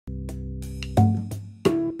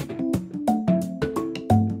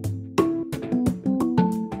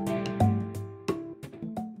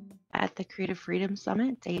Creative Freedom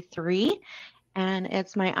Summit, Day 3. And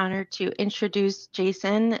it's my honor to introduce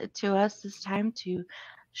Jason to us this time to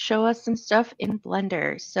show us some stuff in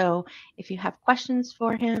Blender. So if you have questions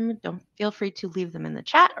for him, don't feel free to leave them in the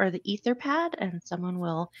chat or the Etherpad, and someone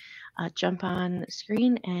will jump on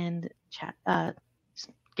screen and chat,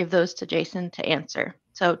 give those to Jason to answer.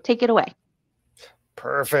 So take it away.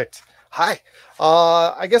 Perfect. Hi.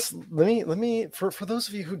 I guess let me for those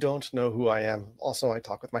of you who don't know who I am, also I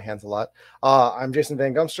talk with my hands a lot. I'm Jason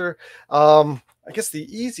Van Gumster. I guess the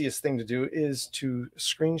easiest thing to do is to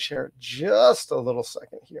screen share just a little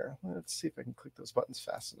second here. Let's see if I can click those buttons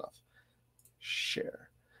fast enough. Share.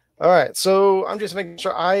 All right. So I'm just making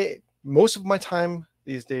sure most of my time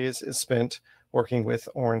these days is spent working with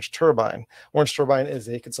Orange Turbine. Orange Turbine is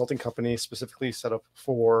a consulting company specifically set up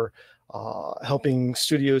for helping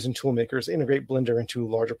studios and tool makers integrate Blender into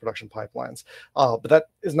larger production pipelines. But that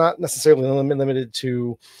is not necessarily limited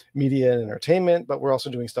to media and entertainment, but we're also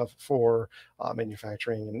doing stuff for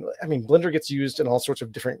manufacturing. And I mean, Blender gets used in all sorts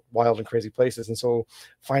of different wild and crazy places. And so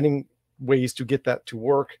finding ways to get that to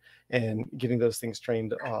work and getting those things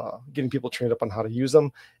trained, getting people trained up on how to use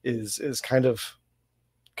them is kind of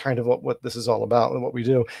what this is all about and what we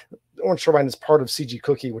do. Orange Turbine is part of CG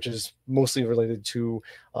Cookie, which is mostly related to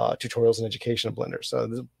tutorials and education of Blender.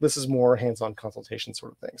 So this is more hands-on consultation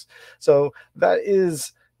sort of things. So that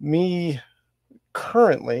is me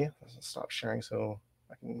currently. Let's stop sharing so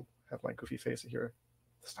I can have my goofy face here.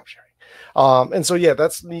 Stop sharing. And so yeah,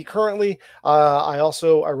 that's me currently. I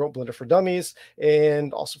wrote Blender for Dummies,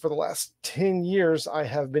 and also for the last 10 years I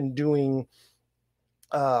have been doing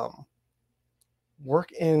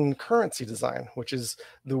work in currency design, which is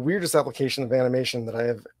the weirdest application of animation that I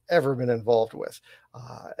have ever been involved with.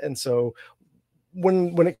 And so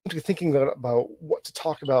when it comes to thinking about what to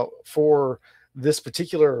talk about for this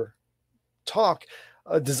particular talk,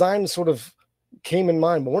 design sort of came in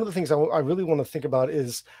mind. But one of the things I really want to think about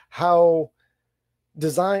is how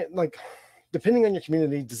design, like depending on your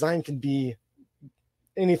community, design can be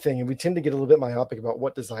anything. And we tend to get a little bit myopic about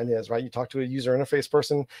what design is, right? You talk to a user interface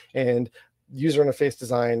person and user interface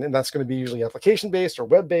design, and that's going to be usually application-based or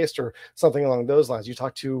web-based or something along those lines. You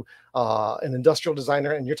talk to an industrial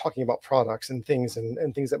designer and you're talking about products and things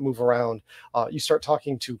and things that move around. You start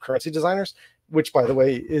talking to currency designers, which by the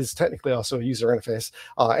way is technically also a user interface,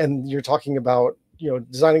 and you're talking about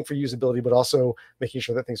designing for usability, but also making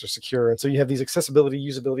sure that things are secure. And so you have these accessibility,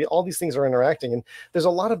 usability, all these things are interacting, and there's a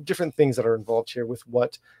lot of different things that are involved here with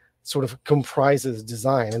what sort of comprises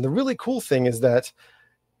design. And the really cool thing is that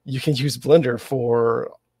you can use Blender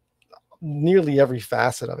for nearly every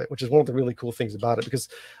facet of it, which is one of the really cool things about it, because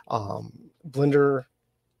Blender,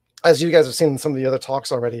 as you guys have seen in some of the other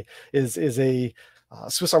talks already, is a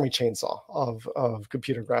Swiss Army chainsaw of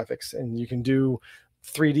computer graphics. And you can do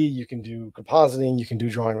 3D, you can do compositing, you can do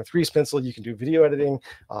drawing with grease pencil, you can do video editing,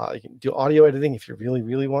 you can do audio editing if you really,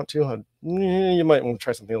 really want to. You might want to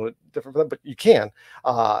try something a little bit different for that, but you can.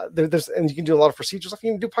 And you can do a lot of procedures, like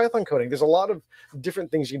you can do Python coding. There's a lot of different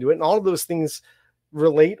things you can do, and all of those things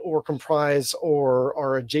relate or comprise or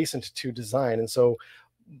are adjacent to design. And so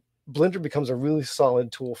Blender becomes a really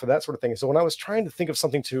solid tool for that sort of thing. So when I was trying to think of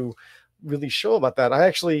something to really show about that,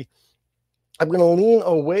 I'm going to lean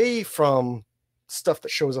away from stuff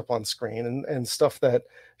that shows up on screen and stuff that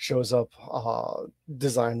shows up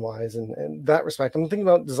design wise and that respect. I'm thinking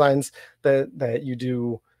about designs that you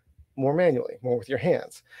do more manually, more with your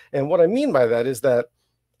hands. And what I mean by that is that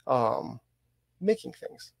making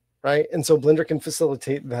things, right? And so Blender can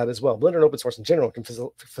facilitate that as well. Blender and open source in general can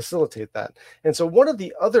facilitate that. And so one of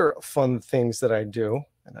the other fun things that I do,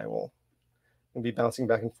 and I will be bouncing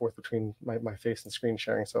back and forth between my face and screen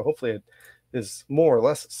sharing, so hopefully it is more or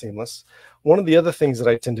less seamless. One of the other things that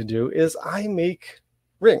I tend to do is I make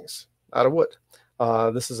rings out of wood.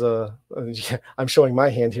 This is I'm showing my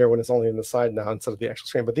hand here when it's only on the side now instead of the actual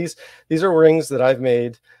screen, but these are rings that I've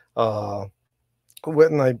made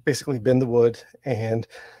when I basically bend the wood, and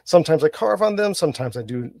sometimes I carve on them, sometimes I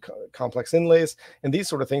do complex inlays and these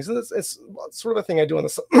sort of things. And it's sort of a thing I do on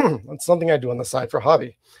the it's something I do on the side for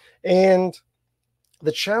hobby. And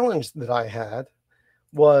the challenge that I had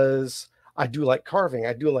was I do like carving.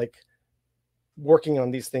 I do like working on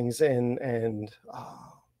these things and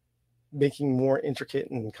making more intricate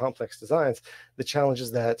and complex designs. The challenge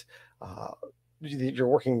is that you're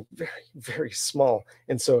working very, very small.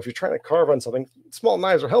 And so if you're trying to carve on something, small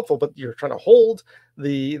knives are helpful, but you're trying to hold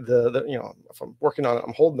the if I'm working on it,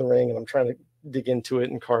 I'm holding the ring and I'm trying to dig into it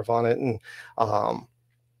and carve on it. And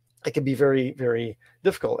it can be very, very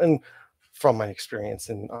difficult. And from my experience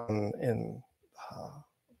in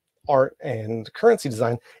art and currency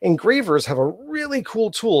design, engravers have a really cool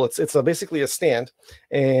tool. It's basically a stand,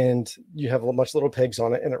 and you have a bunch of little pegs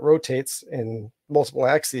on it, and it rotates in multiple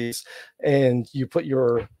axes, and you put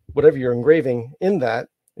your whatever you're engraving in that,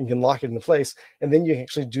 and you can lock it into place, and then you can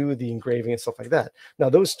actually do the engraving and stuff like that. Now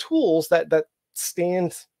those tools, that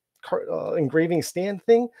stand engraving stand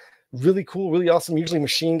thing, really cool, really awesome, usually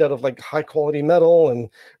machined out of like high quality metal and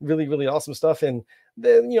really, really awesome stuff. And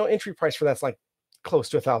then, entry price for that's like close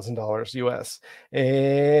to $1,000 US.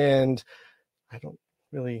 And I don't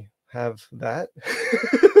really have that,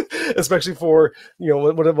 especially for,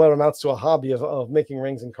 what amounts to a hobby of making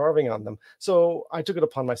rings and carving on them. So I took it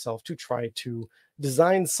upon myself to try to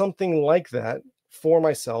design something like that for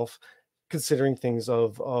myself, considering things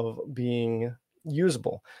of being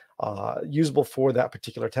usable, usable for that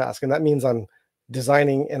particular task. And that means I'm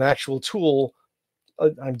designing an actual tool.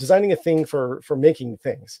 I'm designing a thing for making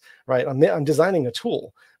things, right? I'm designing a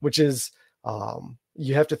tool, which is,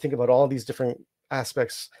 you have to think about all these different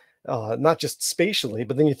aspects, not just spatially,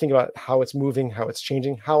 but then you think about how it's moving, how it's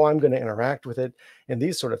changing, how I'm going to interact with it, and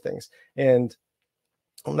these sort of things. And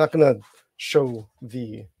I'm not going to show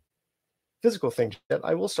the physical things yet.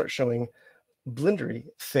 I will start showing blendery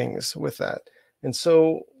things with that. And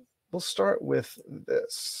so we'll start with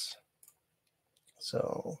this.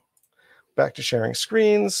 So back to sharing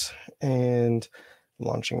screens and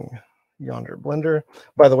launching Yonder Blender.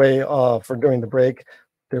 By the way, for during the break,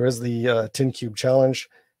 there is the 10 cube challenge,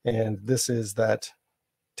 and this is that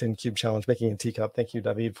 10 cube challenge, making a teacup. Thank you,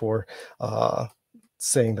 David, for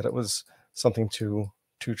saying that it was something to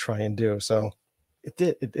try and do. So it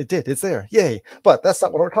did. It's there. Yay. But that's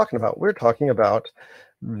not what we're talking about. We're talking about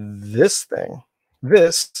this thing.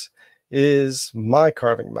 This is my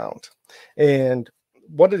carving mount. And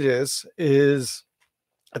what it is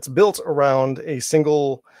it's built around a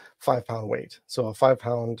single 5-pound weight. So a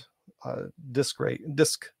 5-pound disc weight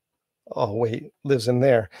lives in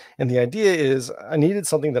there. And the idea is I needed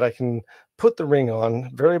something that I can put the ring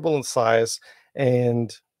on, variable in size,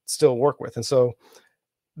 and still work with. And so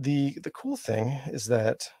the cool thing is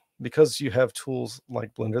that because you have tools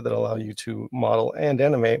like Blender that allow you to model and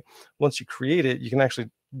animate, once you create it, you can actually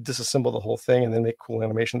disassemble the whole thing and then make cool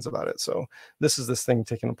animations about it. So this is this thing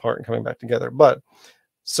taken apart and coming back together. But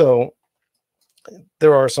so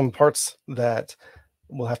there are some parts that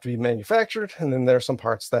will have to be manufactured, and then there are some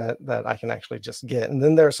parts that I can actually just get, and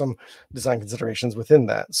then there are some design considerations within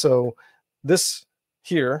that. So this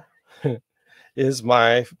here is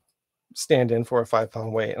my stand-in for a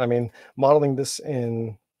 5-pound weight. I mean, modeling this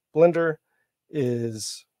in Blender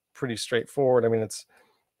is pretty straightforward. I mean, it's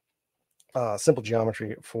simple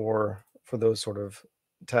geometry for those sort of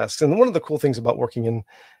tasks. And one of the cool things about working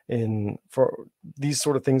in for these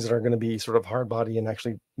sort of things that are going to be sort of hard body and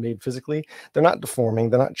actually made physically, they're not deforming,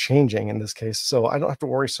 they're not changing in this case. So I don't have to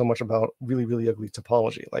worry so much about really, really ugly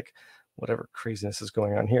topology, like whatever craziness is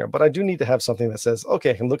going on here. But I do need to have something that says, okay,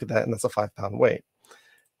 I can look at that and that's a 5-pound weight.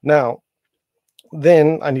 Now,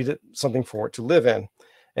 then I needed something for it to live in.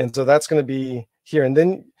 And so that's going to be here. And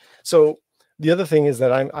then, so the other thing is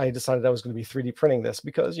that I decided I was going to be 3D printing this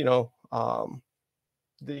because,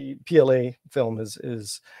 the PLA film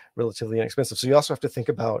is relatively inexpensive. So you also have to think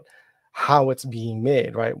about how it's being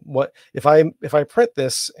made, right? What if I print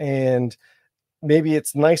this, and maybe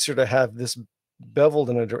it's nicer to have this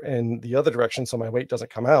beveled in the other direction so my weight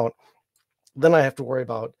doesn't come out, then I have to worry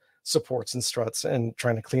about supports and struts and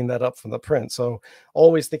trying to clean that up from the print. So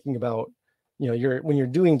always thinking about, when you're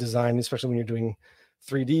doing design, especially when you're doing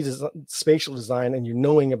 3D spatial design, and you're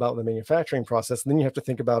knowing about the manufacturing process, then you have to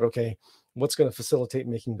think about, okay, what's going to facilitate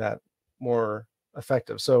making that more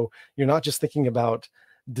effective. So you're not just thinking about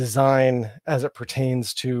design as it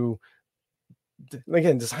pertains to,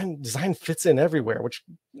 again, design fits in everywhere, which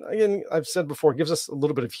again, I've said before, gives us a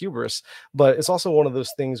little bit of hubris, but it's also one of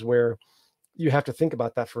those things where you have to think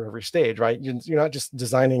about that for every stage, right? You're not just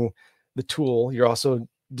designing the tool, you're also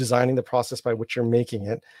designing the process by which you're making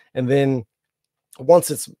it. And then once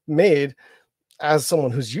it's made, as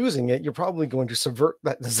someone who's using it, you're probably going to subvert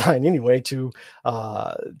that design anyway to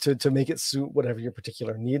make it suit whatever your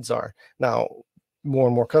particular needs are. Now, more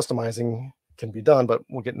and more customizing can be done, but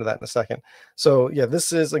we'll get into that in a second. So yeah,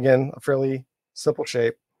 this is, again, a fairly simple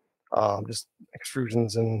shape, just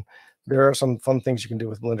extrusions, and there are some fun things you can do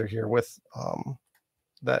with Blender here with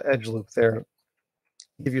that edge loop there,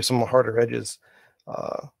 give you some harder edges.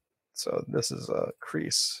 So this is a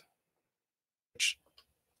crease, which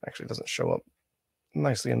actually doesn't show up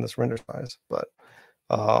nicely in this render size, but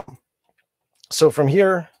so from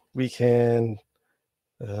here we can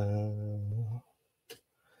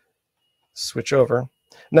switch over.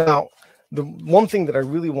 Now, the one thing that I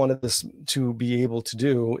really wanted this to be able to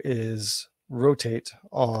do is rotate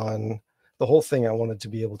on the whole thing. I wanted to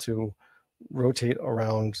be able to rotate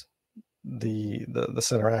around the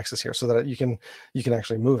center axis here so that you can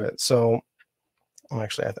actually move it. So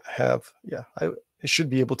actually I have, yeah, I should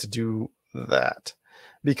be able to do that,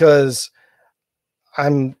 because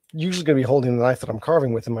I'm usually going to be holding the knife that I'm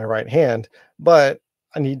carving with in my right hand, but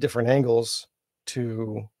I need different angles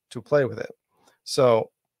to play with it.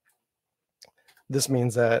 So this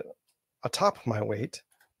means that atop my weight,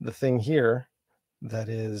 the thing here that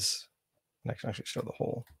is, I can actually show the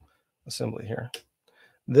whole assembly here.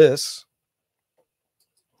 This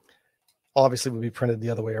obviously would be printed the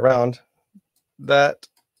other way around. That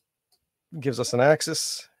gives us an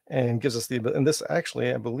axis and gives us the, and this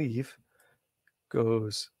actually, I believe,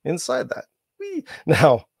 goes inside that. Whee!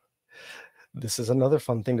 Now, this is another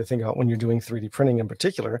fun thing to think about when you're doing 3D printing in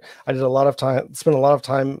particular. I spent a lot of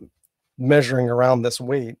time measuring around this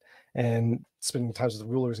weight and spending times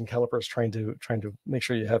with rulers and calipers trying to make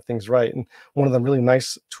sure you have things right. And one of the really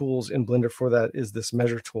nice tools in Blender for that is this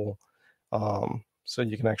measure tool. So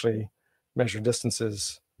you can actually measure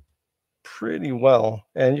distances pretty well,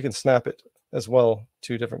 and you can snap it as well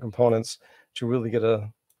to different components to really get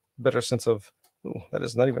a better sense of, ooh, that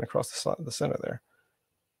is not even across the center there.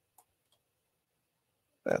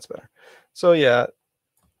 That's better. So yeah,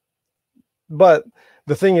 but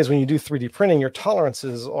the thing is, when you do 3D printing, your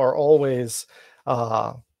tolerances are always,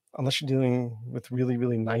 unless you're dealing with really,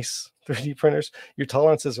 really nice 3D printers, your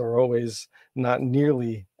tolerances are always not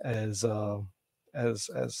nearly as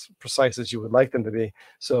precise as you would like them to be.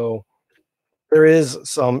 So there is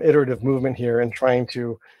some iterative movement here in trying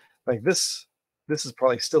to, like, this is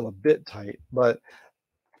probably still a bit tight, but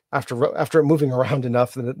after moving around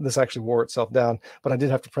enough, this actually wore itself down. But I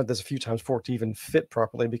did have to print this a few times for it to even fit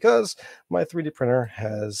properly, because my 3D printer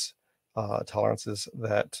has tolerances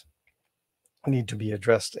that need to be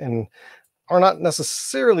addressed and are not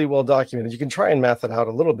necessarily well documented. You can try and math it out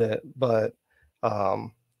a little bit, but it's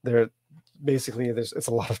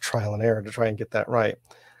a lot of trial and error to try and get that right.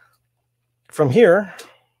 From here,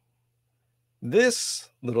 this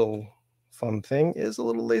little fun thing is a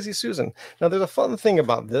little Lazy Susan. Now, there's a fun thing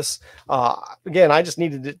about this. Again, I just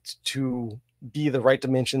needed it to be the right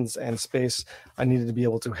dimensions and space. I needed to be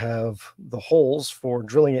able to have the holes for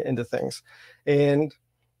drilling it into things. And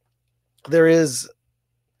there is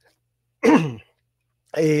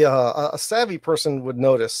a savvy person would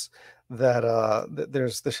notice that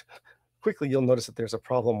there's this. Quickly, you'll notice that there's a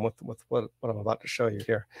problem with what I'm about to show you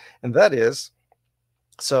here, and that is,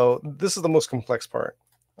 so this is the most complex part.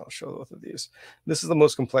 I'll show both of these. This is the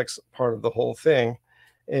most complex part of the whole thing,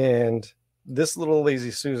 and this little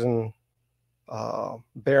Lazy Susan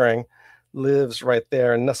bearing lives right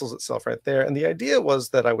there and nestles itself right there. And the idea was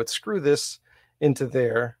that I would screw this into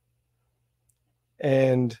there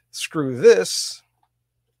and screw this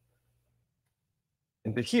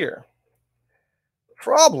into here.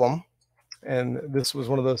 Problem, and this was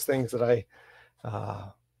one of those things that I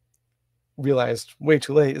realized way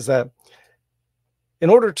too late, is that in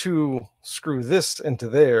order to screw this into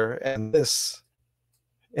there and this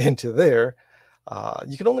into there,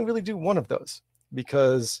 you can only really do one of those,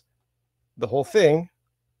 because the whole thing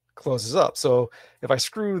closes up. So if I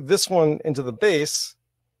screw this one into the base,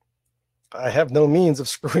 I have no means of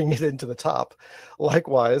screwing it into the top.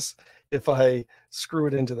 Likewise, if I screw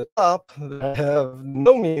it into the top, I have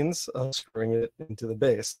no means of screwing it into the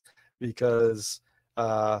base, because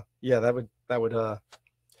yeah, that would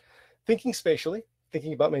thinking spatially,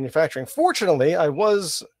 thinking about manufacturing. Fortunately, I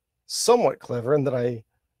was somewhat clever in that I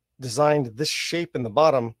designed this shape in the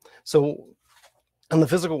bottom. So on the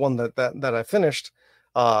physical one that I finished,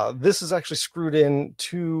 this is actually screwed in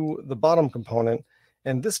to the bottom component,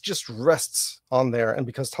 and this just rests on there. And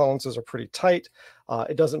because tolerances are pretty tight,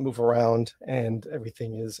 it doesn't move around, and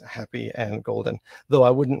everything is happy and golden. Though I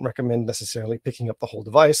wouldn't recommend necessarily picking up the whole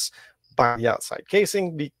device by the outside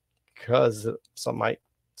casing, because some might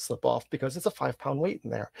slip off, because it's a 5-pound weight in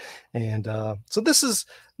there. And so this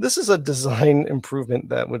is a design improvement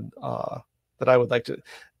that I would like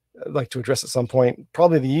to address at some point.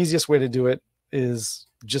 Probably the easiest way to do it is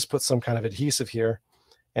just put some kind of adhesive here,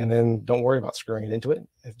 and then don't worry about screwing it into it.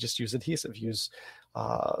 Just use adhesive, use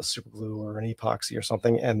super glue or an epoxy or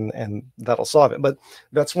something, and that'll solve it. But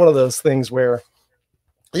that's one of those things where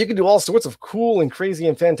you can do all sorts of cool and crazy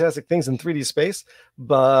and fantastic things in 3D space,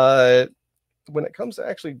 but when it comes to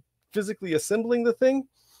actually physically assembling the thing,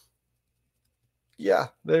 yeah,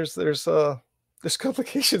 there's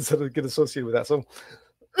complications that get associated with that. So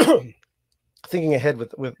thinking ahead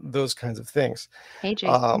with those kinds of things. Hey,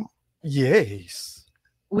 Jason. Yes.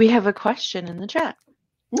 We have a question in the chat.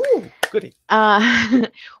 Ooh, goody.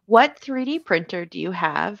 What 3D printer do you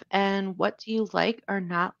have, and what do you like or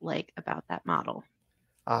not like about that model?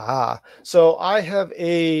 So I have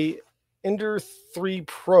a Ender 3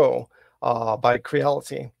 Pro by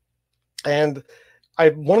Creality, and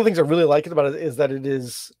one of the things I really like about it is that it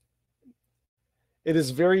is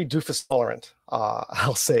very doofus tolerant.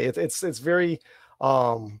 I'll say it's very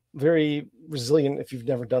very resilient. If you've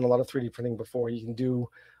never done a lot of 3D printing before, you can do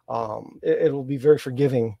it will be very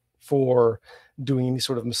forgiving for doing any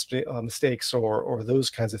sort of mistakes or those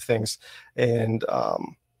kinds of things. And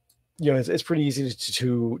it's pretty easy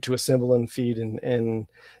to assemble and feed and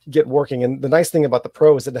get working. And the nice thing about the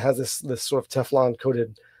Pro is that it has this sort of Teflon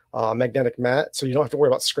coated magnetic mat, so you don't have to worry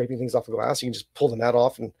about scraping things off the glass. You can just pull the mat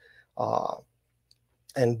off and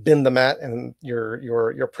bend the mat, and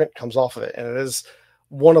your print comes off of it. And it is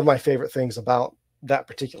one of my favorite things about that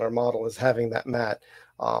particular model is having that mat.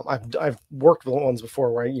 I've worked with ones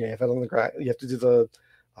before where you have it on the grass, you have to do the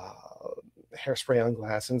hairspray on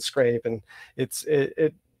glass and scrape, and it's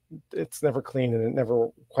never clean, and it never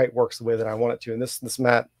quite works the way that I want it to. And this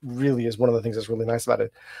mat really is one of the things that's really nice about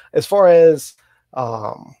it. As far as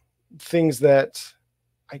things that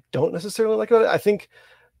I don't necessarily like about it, I think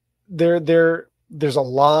there's a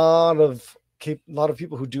lot of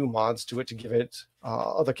people who do mods to it to give it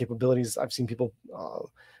other capabilities. I've seen people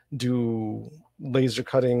do laser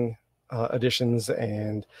cutting additions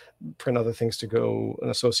and print other things to go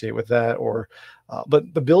and associate with that, or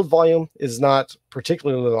but the build volume is not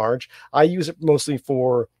particularly large. I use it mostly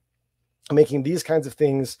for making these kinds of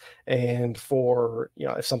things, and for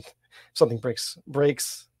if something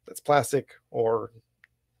breaks that's plastic or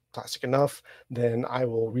plastic enough, then I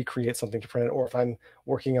will recreate something to print it. Or if I'm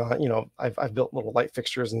working on, I've built little light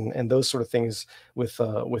fixtures and those sort of things with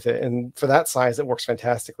it. And for that size, it works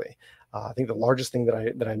fantastically. I think the largest thing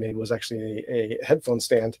that I made was actually a headphone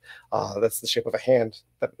stand that's the shape of a hand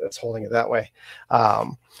that's holding it that way.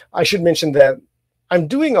 I should mention that I'm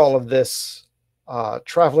doing all of this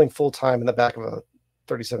traveling full time in the back of a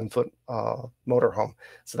 37-foot motorhome.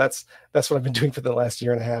 So that's what I've been doing for the last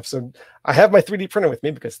year and a half. So I have my 3D printer with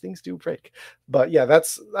me because things do break. But yeah,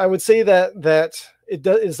 I would say that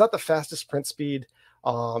it's not the fastest print speed,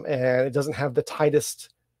 and it doesn't have the tightest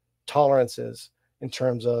tolerances in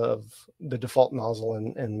terms of the default nozzle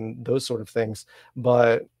and those sort of things.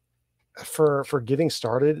 But for getting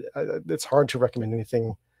started, it's hard to recommend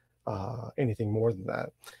anything more than that.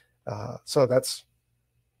 So that's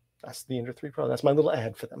the Ender 3 Pro. That's my little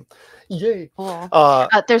ad for them. Yay. Cool.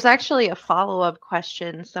 There's actually a follow-up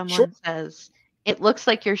question. Someone says, it looks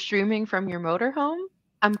like you're streaming from your motorhome.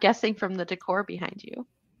 I'm guessing from the decor behind you.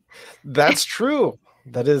 That's true.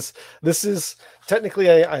 This is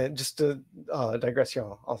technically, I just to digress here,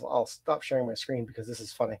 I'll stop sharing my screen because this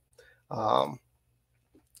is funny.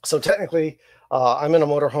 So technically, I'm in a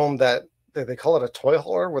motorhome that they call it a toy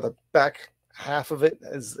hauler, where the back half of it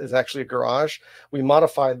is actually a garage. We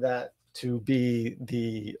modified that to be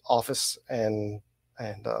the office and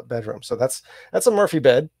bedroom. So that's a Murphy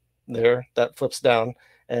bed there that flips down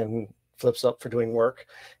and flips up for doing work.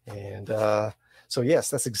 And so yes,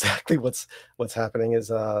 that's exactly what's happening.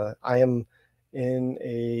 Is I am in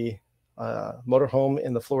a motorhome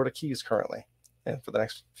in the Florida Keys currently, and for the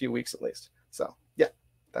next few weeks at least. So yeah,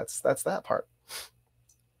 that's that part.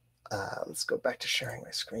 Let's go back to sharing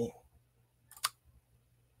my screen.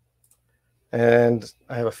 And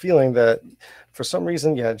I have a feeling that for some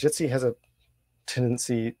reason, Jitsi has a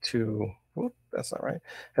tendency to, that's not right,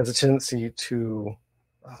 has a tendency to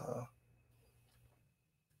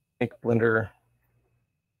make Blender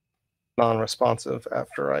non-responsive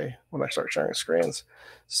when I start sharing screens.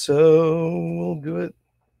 So we'll do it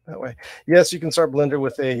that way. Yes, you can start Blender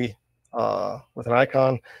with an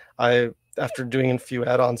icon. After doing a few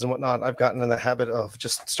add-ons and whatnot, I've gotten in the habit of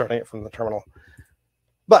just starting it from the terminal.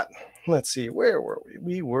 But let's see, where were we?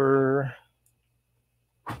 We were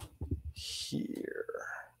here.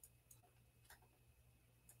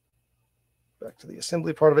 Back to the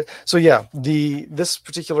assembly part of it. So yeah, this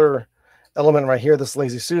particular element right here, this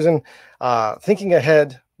Lazy Susan, thinking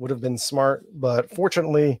ahead would have been smart, but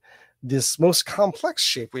fortunately, this most complex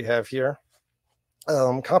shape we have here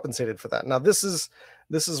compensated for that. Now this is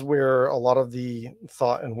where a lot of the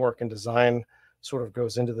thought and work and design sort of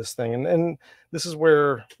goes into this thing. And this is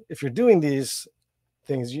where, if you're doing these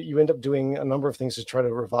things, you end up doing a number of things to try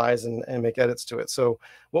to revise and make edits to it. So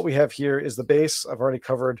what we have here is the base. I've already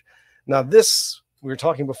covered. Now this, we were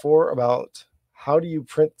talking before about how do you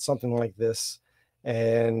print something like this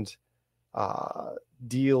and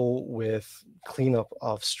deal with cleanup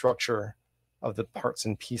of structure of the parts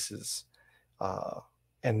and pieces.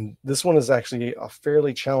 And this one is actually a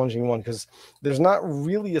fairly challenging one because there's not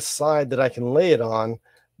really a side that I can lay it on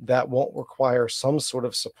that won't require some sort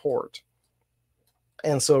of support.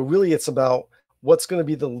 And so really it's about what's going to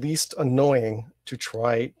be the least annoying to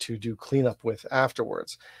try to do cleanup with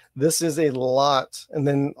afterwards. This is a lot. And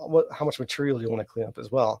then how much material do you want to clean up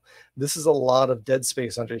as well? This is a lot of dead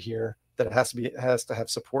space under here that it has to have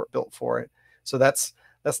support built for it. So that's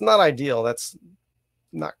not ideal. That's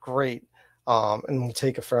not great. And will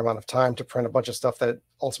take a fair amount of time to print a bunch of stuff that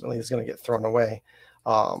ultimately is going to get thrown away.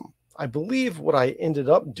 I believe what I ended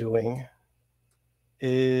up doing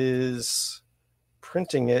is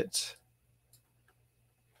printing it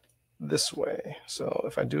this way. So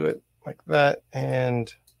if I do it like that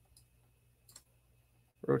and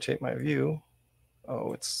rotate my view,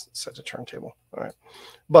 oh, it's set to turntable. All right.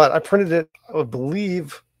 But I printed it, I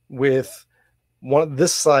believe, with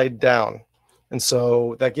this side down. And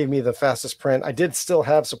so that gave me the fastest print. I did still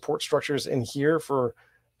have support structures in here for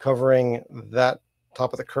covering that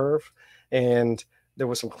top of the curve. And there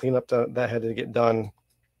was some cleanup that had to get done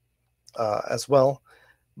as well,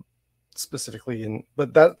 specifically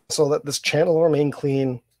so that this channel will remain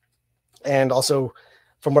clean. And also,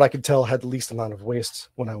 from what I could tell, had the least amount of waste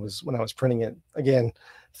when I was printing it. Again,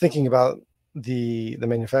 thinking about the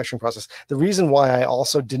manufacturing process. The reason why I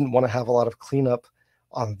also didn't want to have a lot of cleanup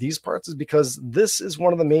on these parts is because this is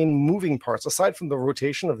one of the main moving parts. Aside from the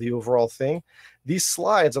rotation of the overall thing, these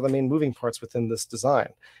slides are the main moving parts within this design.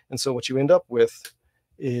 And so what you end up with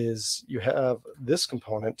is you have this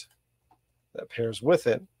component that pairs with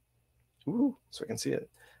it. Ooh, so I can see it.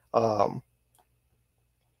 And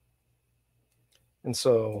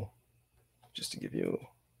so just to give you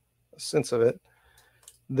a sense of it,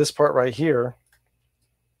 this part right here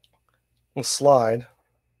will slide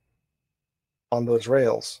on those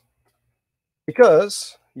rails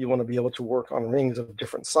because you want to be able to work on rings of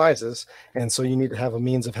different sizes. And so you need to have a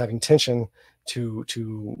means of having tension to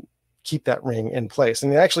keep that ring in place.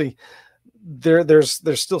 And actually, there's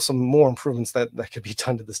still some more improvements that could be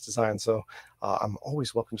done to this design. So I'm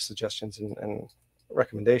always welcome to suggestions and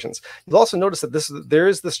recommendations. You'll also notice that there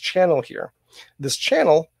is this channel here. This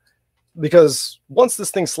channel, because once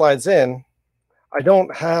this thing slides in,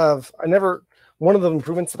 one of the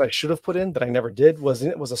improvements that I should have put in that I never did was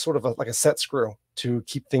it was a sort of like a set screw to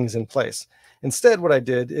keep things in place. Instead, what I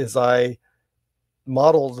did is I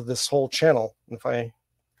modeled this whole channel. If I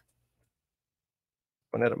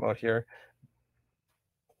go in edit mode here,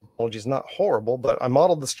 apologies, not horrible, but I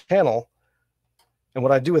modeled this channel. And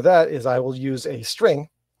what I do with that is I will use a string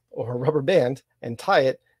or a rubber band and tie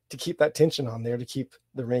it to keep that tension on there to keep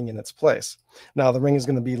the ring in its place. Now the ring is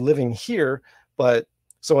going to be living here, but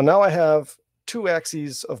so now I have two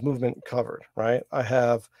axes of movement covered, right? I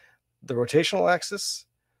have the rotational axis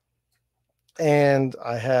and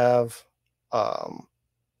I have, I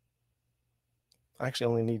actually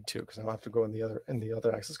only need two because I have to go in the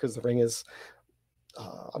other axis because the ring is,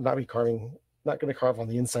 I'm not going to carve on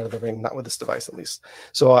the inside of the ring, not with this device at least.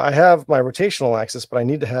 So I have my rotational axis, but I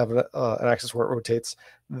need to have an axis where it rotates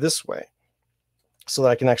this way so that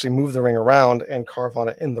I can actually move the ring around and carve on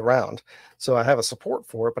it in the round. So I have a support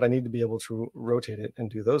for it, but I need to be able to rotate it and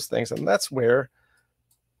do those things. And that's where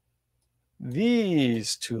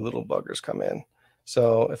these two little buggers come in.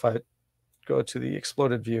 So if I go to the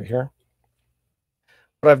exploded view here,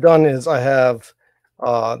 what I've done is I have,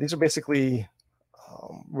 these are basically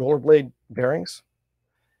rollerblade bearings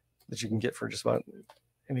that you can get for just about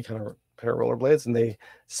any kind of pair of rollerblades, and they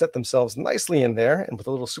set themselves nicely in there, and with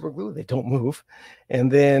a little super glue they don't move.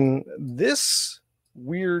 And then this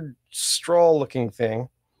weird straw looking thing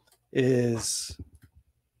is,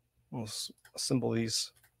 we'll assemble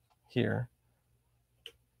these here.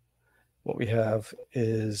 What we have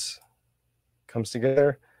is comes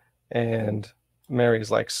together and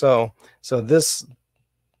marries like so. So this,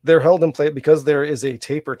 they're held in place because there is a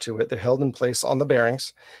taper to it. They're held in place on the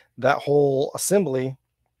bearings. That whole assembly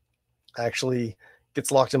actually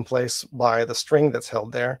gets locked in place by the string that's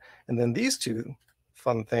held there. And then these two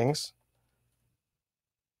fun things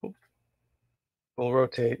will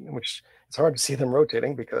rotate, which it's hard to see them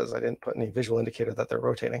rotating because I didn't put any visual indicator that they're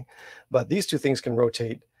rotating. But these two things can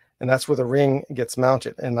rotate, and that's where the ring gets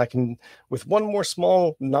mounted. And I can, with one more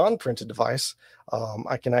small non-printed device,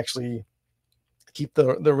 I can actually keep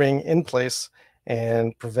the ring in place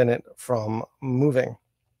and prevent it from moving.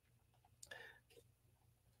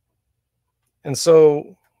 And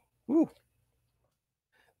so,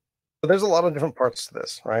 there's a lot of different parts to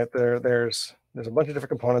this, right? There's a bunch of different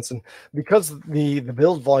components, and because the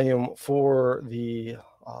build volume for the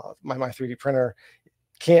my 3D printer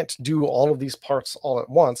can't do all of these parts all at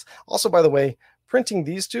once. Also, by the way, printing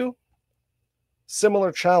these two,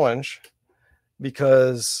 similar challenge,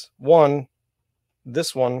 because one,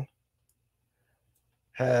 this one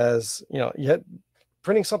has, yet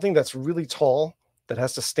printing something that's really tall that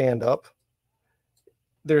has to stand up.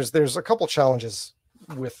 There's a couple challenges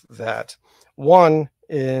with that. One,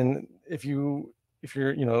 if you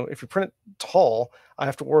print it tall, I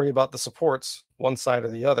have to worry about the supports, one side or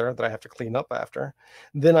the other, that I have to clean up after.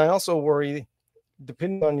 Then I also worry,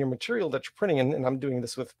 depending on your material that you're printing in, and I'm doing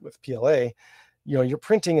this with PLA, you're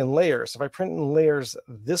printing in layers. If I print in layers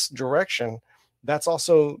this direction, that's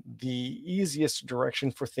also the easiest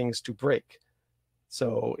direction for things to break.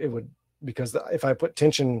 So it would, because if I put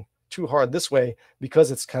tension too hard this way,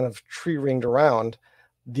 because it's kind of tree ringed around,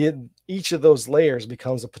 each of those layers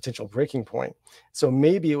becomes a potential breaking point. So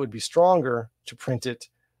maybe it would be stronger to print it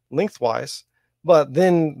lengthwise, but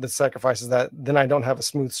then the sacrifice is that then I don't have a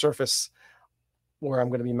smooth surface where I'm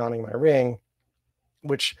going to be mounting my ring,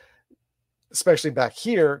 which, especially back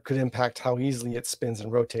here, could impact how easily it spins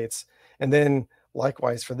and rotates. And then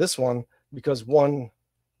likewise for this one, because one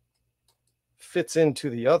fits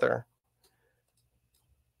into the other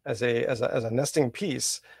as a nesting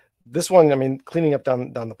piece. This one, I mean, cleaning up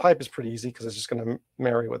down the pipe is pretty easy because it's just going to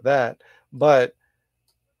marry with that. But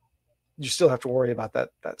you still have to worry about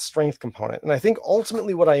that strength component. And I think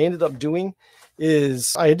ultimately what I ended up doing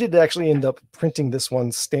is I did actually end up printing this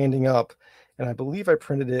one standing up, and I believe I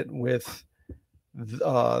printed it with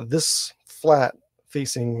this flat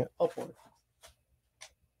facing upward.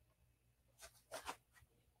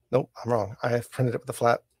 Nope, I'm wrong. I have printed it with the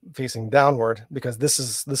flat facing downward because this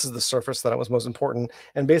is the surface that was most important.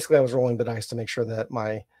 And basically I was rolling the dice to make sure that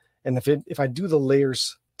if I do the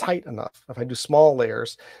layers tight enough, if I do small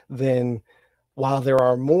layers, then while there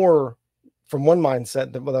are more, from one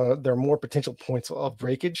mindset, there are more potential points of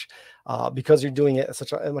breakage, because you're doing it at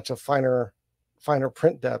such a much a finer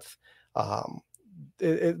print depth,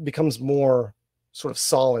 it becomes more sort of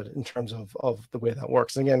solid in terms of the way that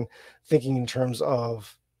works. And again, thinking in terms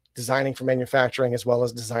of designing for manufacturing as well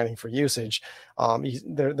as designing for usage,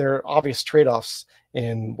 there are obvious trade-offs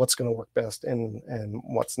in what's going to work best and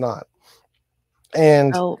what's not.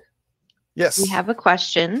 And yes, we have a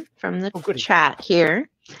question from the chat here.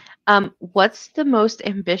 What's the most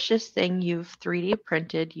ambitious thing you've 3D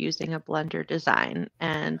printed using a Blender design,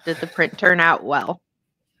 and did the print turn out well?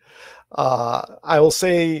 I will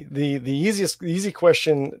say the easy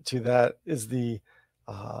question to that is the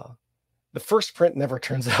first print never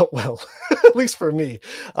turns out well, at least for me.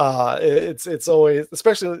 It's always,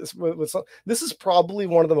 especially with this is probably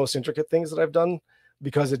one of the most intricate things that I've done,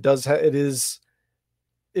 because it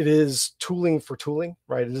is tooling for tooling,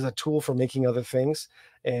 right? It is a tool for making other things,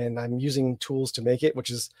 and I'm using tools to make it, which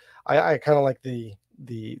is I kind of like the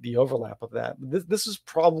overlap of that. This is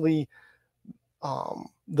probably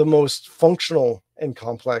the most functional and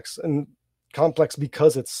complex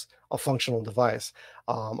because it's a functional device.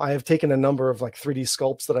 I have taken a number of 3D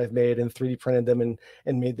sculpts that I've made and 3D printed them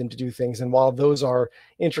and made them to do things. And while those are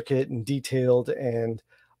intricate and detailed and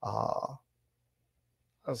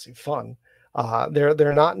obviously fun,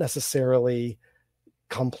 they're not necessarily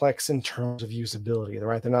complex in terms of usability,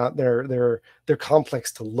 right? They're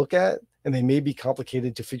complex to look at, and they may be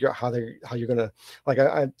complicated to figure out how you're gonna,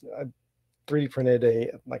 I 3D printed a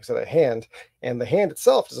hand, and the hand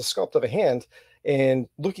itself is a sculpt of a hand. And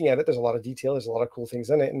looking at it, there's a lot of detail, there's a lot of cool things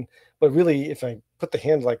in it. But really, if I put the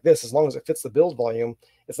hand like this, as long as it fits the build volume,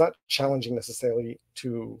 it's not challenging necessarily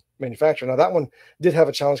to manufacture. Now that one did have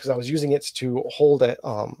a challenge because I was using it to hold it.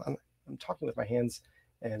 I'm talking with my hands,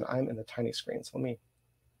 and I'm in a tiny screen. So let me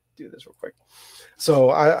do this real quick. So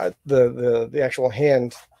the actual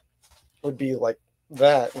hand would be like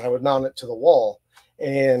that, and I would mount it to the wall.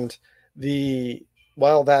 And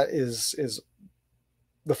while that is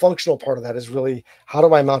the functional part of that is really how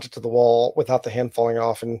do I mount it to the wall without the hand falling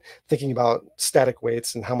off, and thinking about static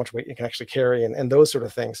weights and how much weight you can actually carry and those sort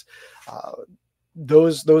of things.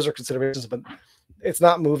 Those are considerations, but it's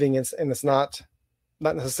not moving, and it's not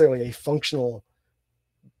necessarily a functional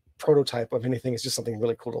prototype of anything. It's just something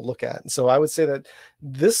really cool to look at. And so I would say that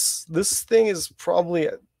this thing is probably,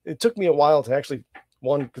 it took me a while to actually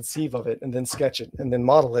conceive of it, and then sketch it, and then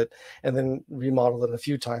model it, and then remodel it a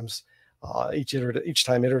few times, each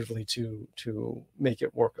time iteratively to make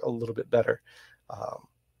it work a little bit better.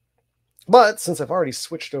 But since I've already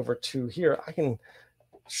switched over to here, I can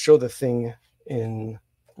show the thing in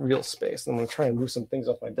real space. I'm going to try and move some things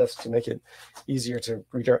off my desk to make it easier to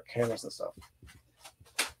redirect cameras and stuff.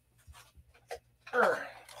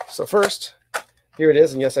 So first, here it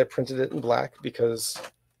is, and yes, I printed it in black because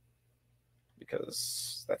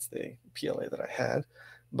that's the PLA that I had.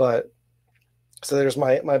 But So there's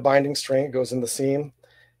my binding string. It goes in the seam.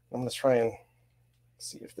 I'm going to try and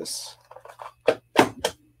see if this.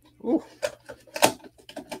 Ooh.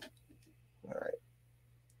 All right.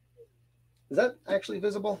 Is that actually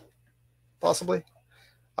visible? Possibly.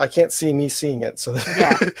 I can't see me seeing it. So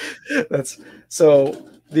Yeah. So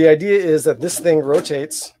the idea is that this thing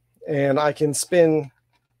rotates, and I can spin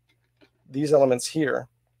these elements here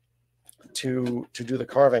to do the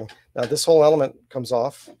carving. Now this whole element comes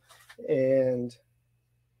off, and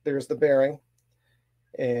there's the bearing.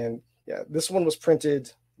 And yeah, this one was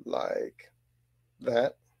printed like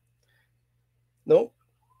that. Nope.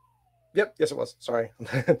 Yep. Yes, it was. Sorry.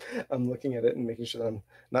 I'm looking at it and making sure that I'm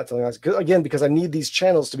not telling lies. Again, because I need these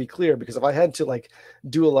channels to be clear, because if I had to like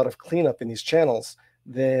do a lot of cleanup in these channels,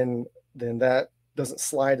 then that doesn't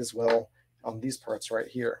slide as well on these parts right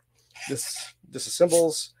here. This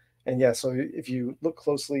disassembles. And yeah, so if you look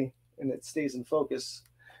closely and it stays in focus,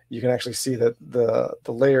 you can actually see that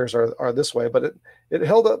the layers are this way, but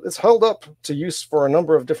it's held up to use for a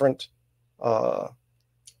number of different rings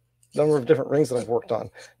that I've worked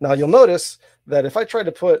on. Now you'll notice that if I try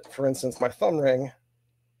to put, for instance, my thumb ring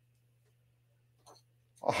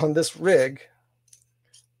on this rig,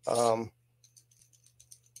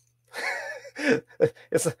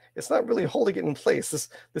 it's not really holding it in place.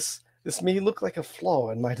 This may look like a flaw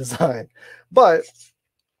in my design, but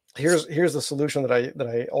here's the solution that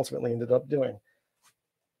I ultimately ended up doing.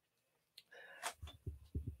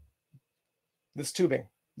 This tubing.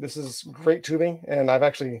 This is great tubing, and I've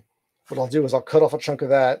actually, what I'll do is I'll cut off a chunk of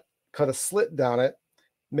that, cut a slit down it,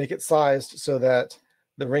 make it sized so that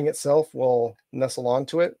the ring itself will nestle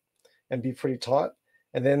onto it and be pretty taut.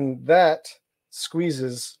 And then that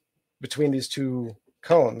squeezes between these two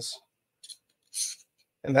cones,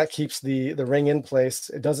 and that keeps the ring in place.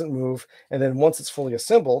 It doesn't move. And then once it's fully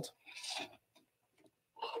assembled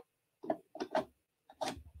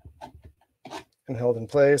and held in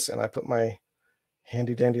place, and I put my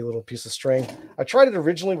handy dandy little piece of string. I tried it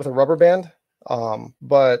originally with a rubber band,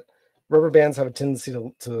 but rubber bands have a tendency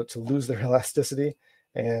to lose their elasticity,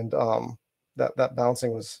 and that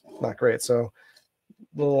bouncing was not great. So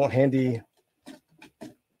little handy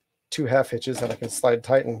 2 half hitches that I can slide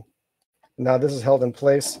tighten. Now this is held in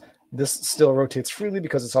place. This still rotates freely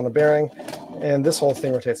because it's on a bearing, and this whole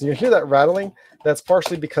thing rotates. And you hear that rattling. That's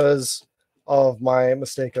partially because of my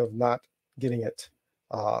mistake of not getting it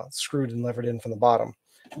screwed and levered in from the bottom.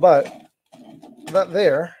 But that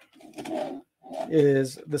there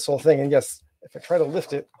is this whole thing. And yes, if I try to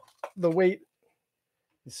lift it, the weight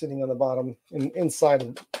is sitting on the bottom inside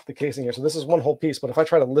of the casing here. So this is one whole piece. But if I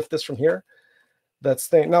try to lift this from here, that's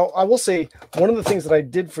thing. Now, I will say one of the things that I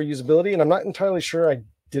did for usability, and I'm not entirely sure I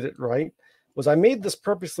did it right, was I made this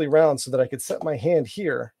purposely round so that I could set my hand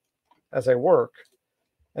here as I work,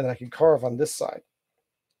 and I could carve on this side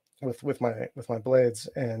with my blades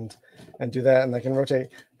and do that, and I can rotate.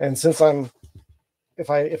 And since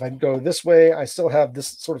if I go this way, I still have this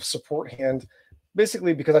sort of support hand,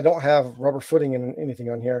 basically because I don't have rubber footing in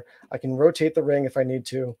anything on here. I can rotate the ring if I need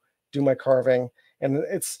to, do my carving, and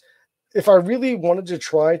if I really wanted to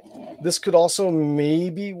try, this could also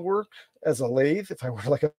maybe work as a lathe. If I were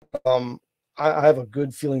like I have a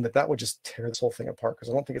good feeling that would just tear this whole thing apart, because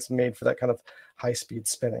I don't think it's made for that kind of high speed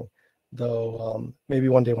spinning. Though maybe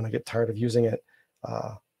one day when I get tired of using it,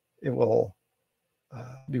 it will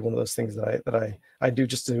be one of those things that I do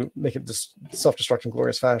just to make it just self-destruct in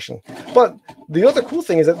glorious fashion. But the other cool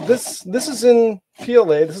thing is that this is in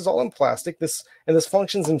PLA. This is all in plastic. This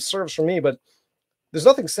functions and serves for me, but there's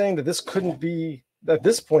nothing saying that this couldn't be at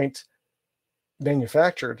this point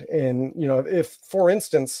manufactured. And if, for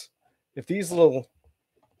instance, if these little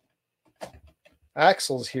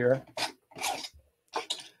axles here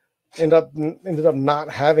ended up not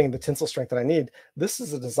having the tensile strength that I need, this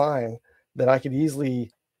is a design that I could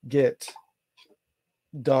easily get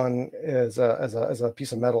done as a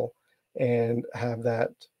piece of metal and have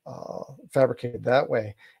that fabricated that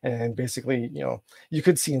way. And basically, you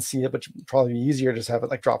could CNC it, but it'd probably be easier to just have it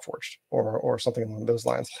like drop forged or something along those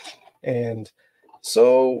lines. And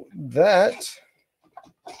so that,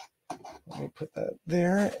 let me put that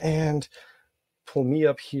there and pull me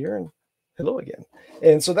up here, and hello again.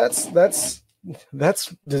 And so that's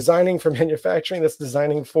designing for manufacturing. That's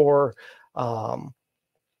designing for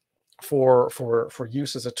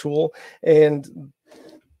use as a tool. And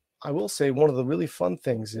I will say one of the really fun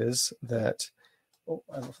things is that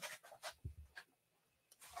I left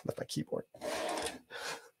my keyboard.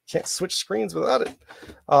 Can't switch screens without it.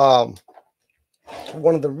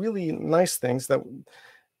 One of the really nice things that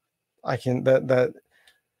I can that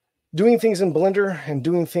doing things in Blender and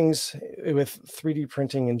doing things with 3D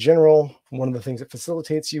printing in general, one of the things that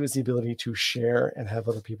facilitates you is the ability to share and have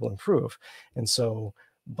other people improve. And so,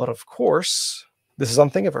 but of course, this is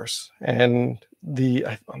on Thingiverse, and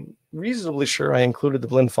I'm reasonably sure I included the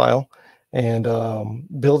blend file and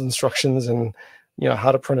build instructions and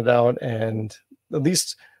how to print it out, and at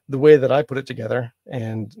least the way that I put it together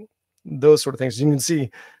and those sort of things. You can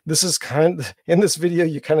see this is in this video,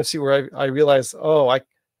 you kind of see where I realize, oh, I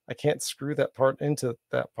can't screw that part into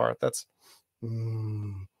that part. That's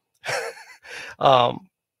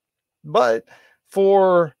but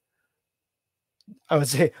for I would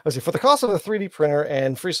say for the cost of a 3D printer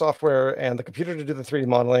and free software and the computer to do the 3D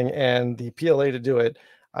modeling and the PLA to do it,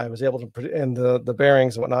 I was able to put in the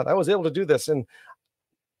bearings and whatnot. I was able to do this, and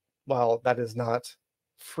while that is not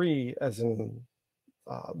free, as in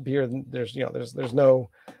beer, there's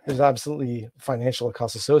absolutely financial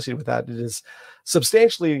cost associated with that. It is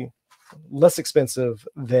substantially less expensive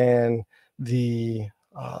than the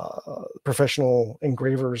professional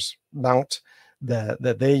engravers mount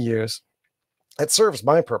that they use. It serves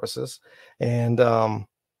my purposes, and I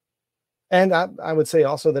would say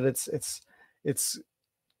also that it's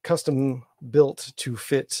custom built to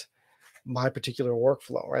fit my particular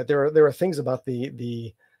workflow. Right, there are things about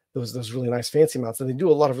those really nice fancy mounts, and they do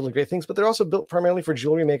a lot of really great things, but they're also built primarily for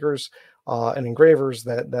jewelry makers and engravers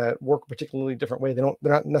that work a particularly different way. They're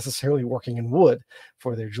not necessarily working in wood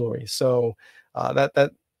for their jewelry, so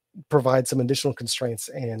that provides some additional constraints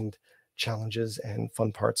and challenges and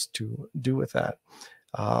fun parts to do with that.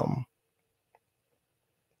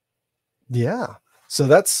 Yeah, so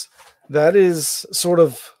that is sort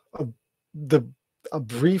of a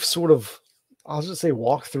brief sort of, I'll just say,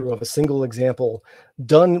 walkthrough of a single example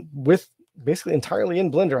done with basically entirely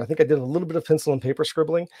in Blender. I think I did a little bit of pencil and paper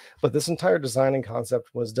scribbling, but this entire design and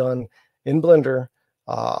concept was done in Blender.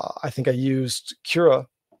 I think I used Cura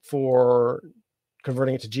for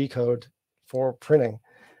converting it to G code for printing,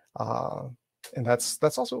 and that's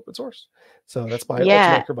also open source. So that's by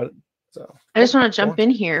Ultimaker. But I just want to jump in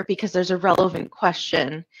here because there's a relevant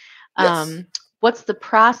question. Yes. What's the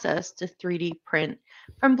process to 3D print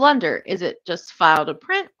from Blender? Is it just file to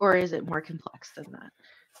print, or is it more complex than that?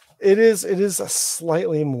 It is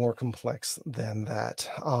slightly more complex than that.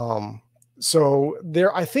 So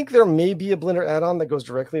I think there may be a Blender add-on that goes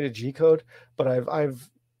directly to G code, but I've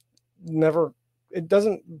never. It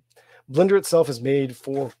doesn't. Blender itself is made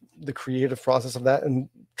for the creative process of that, and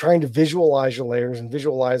trying to visualize your layers and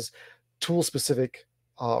visualize tool-specific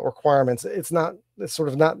requirements. It's sort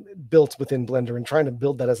of not built within Blender, and trying to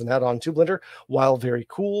build that as an add-on to Blender, while very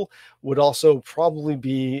cool, would also probably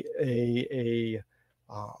be an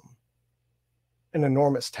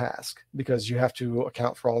enormous task, because you have to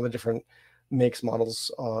account for all the different makes,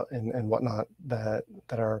 models, and whatnot that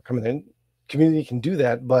are coming in. Community can do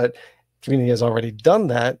that, but community has already done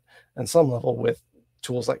that on some level with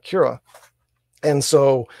tools like Cura. And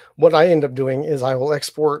so what I end up doing is I will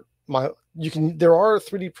export there are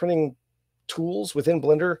 3D printing tools within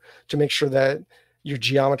Blender to make sure that your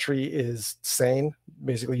geometry is sane.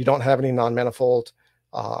 Basically, you don't have any non-manifold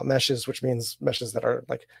meshes, which means meshes that are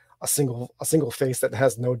like a single face that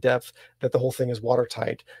has no depth, that the whole thing is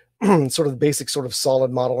watertight. Sort of the basic sort of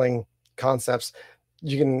solid modeling concepts.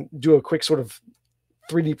 You can do a quick sort of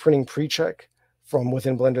 3D printing pre-check from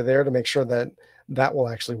within Blender there to make sure that will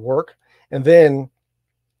actually work. And then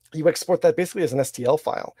you export that basically as an STL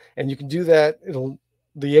file, and you can do that.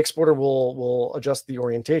 The exporter will adjust the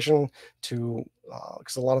orientation to,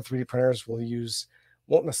 because a lot of 3D printers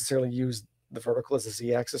won't necessarily use the vertical as a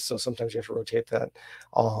Z-axis, so sometimes you have to rotate that,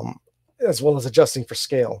 as well as adjusting for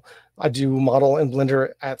scale. I do model in Blender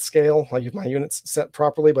at scale. I use my units set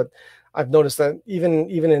properly, but I've noticed that even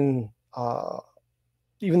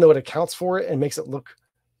though it accounts for it and makes it look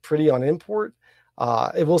pretty on import,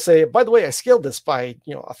 it will say, by the way, I scaled this by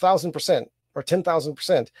 1,000% or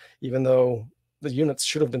 10,000%, even though the units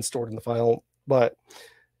should have been stored in the file. But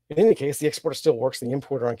in any case, the exporter still works. The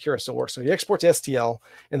importer on Cura still works. So you export to STL,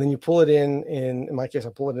 and then you pull it in my case, I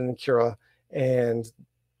pull it in Cura and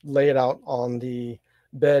lay it out on the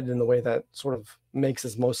bed in the way that sort of makes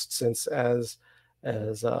as most sense as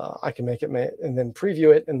I can make it, and then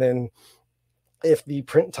preview it. And then if the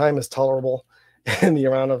print time is tolerable and the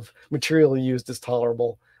amount of material used is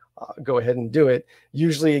tolerable, go ahead and do it.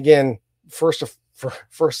 Usually, again, first,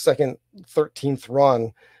 second, 13th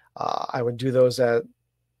run, I would do those at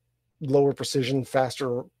lower precision,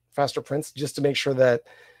 faster prints, just to make sure that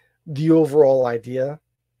the overall idea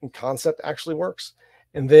and concept actually works.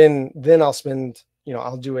 And then I'll spend,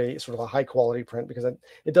 I'll do a sort of a high quality print, because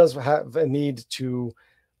it does have a need to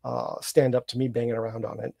stand up to me banging around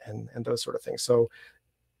on it and those sort of things. So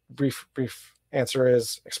brief answer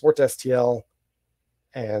is export to STL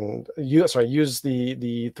and use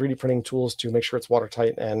the 3D printing tools to make sure it's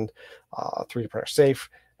watertight and 3D printer safe.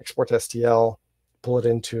 Export to STL, pull it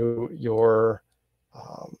into your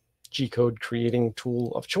G-code creating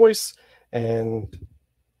tool of choice, and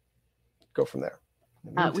go from there.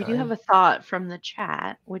 We do have a thought from the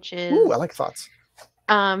chat, which is, ooh, I like thoughts.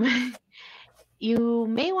 You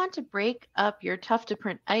may want to break up your tough to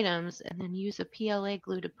print items and then use a PLA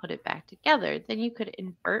glue to put it back together. Then you could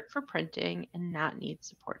invert for printing and not need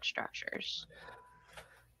support structures.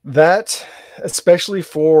 That, especially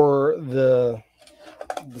for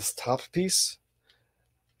this top piece,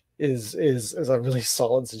 is a really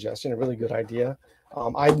solid suggestion, a really good idea.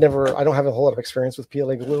 I don't have a whole lot of experience with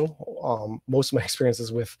PLA glue. Most of my experience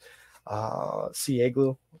is with CA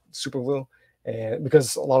glue, super glue, and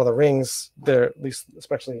because a lot of the rings, they're, at least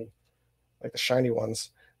especially like the shiny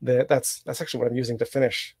ones, that's actually what I'm using to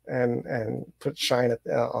finish and put shine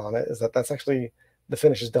on it. Is that's actually the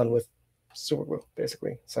finish is done with super glue,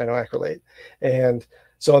 basically cyanoacrylate. And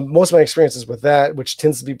so most of my experiences with that, which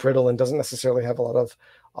tends to be brittle and doesn't necessarily have a lot of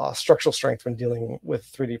structural strength when dealing with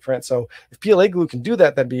 3D print. So if PLA glue can do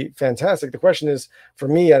that, that'd be fantastic. The question is, for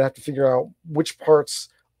me, I'd have to figure out which parts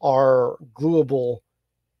are gluable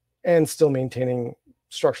and still maintaining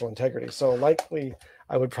structural integrity. So likely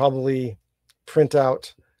I would probably print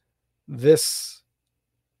out this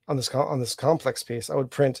on this complex piece. I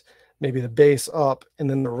would print maybe the base up, and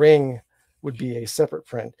then the ring would be a separate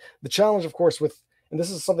print. The challenge, of course, and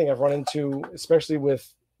this is something I've run into, especially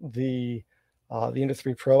with the Ender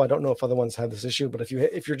 3 Pro. I don't know if other ones have this issue, but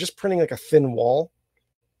if you're just printing like a thin wall,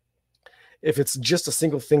 if it's just a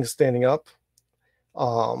single thing standing up,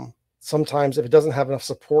 sometimes if it doesn't have enough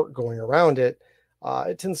support going around it,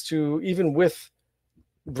 it tends to, even with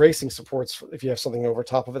bracing supports, if you have something over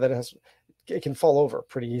top of it, it can fall over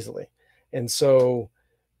pretty easily. And so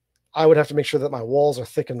I would have to make sure that my walls are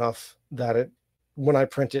thick enough that when I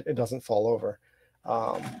print it, it doesn't fall over.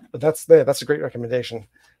 But that's a great recommendation.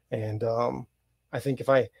 And I think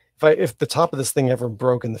if the top of this thing ever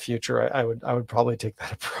broke in the future, I would probably take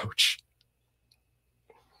that approach.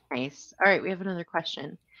 Nice. All right, we have another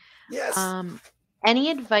question. Yes. Any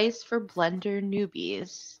advice for Blender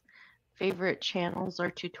newbies? Favorite channels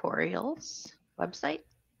or tutorials? Website?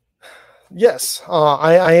 Yes,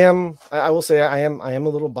 I will say I am a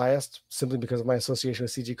little biased simply because of my association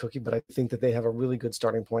with CG Cookie, but I think that they have a really good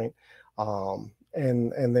starting point. And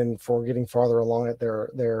then for getting farther along at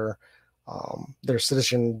their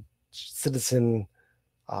citizen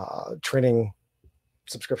training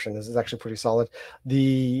subscription is actually pretty solid.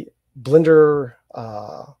 The Blender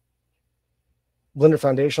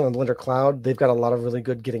Foundation and Blender Cloud, they've got a lot of really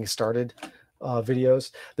good getting started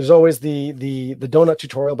videos. There's always the donut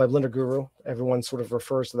tutorial by Blender Guru. Everyone sort of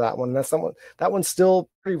refers to that one. That one's still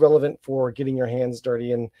pretty relevant for getting your hands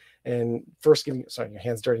dirty and first getting your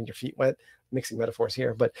hands dirty and your feet wet. Mixing metaphors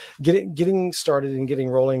here, but getting started and getting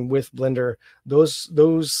rolling with Blender. Those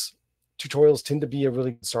tutorials tend to be a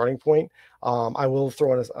really good starting point. I will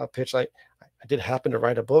throw in a pitch. I did happen to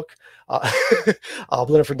write a book,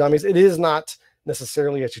 Blender for Dummies. It is not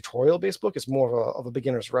necessarily a tutorial-based book. It's more of a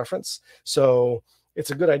beginner's reference. So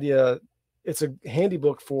it's a good idea. It's a handy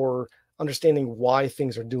book for understanding why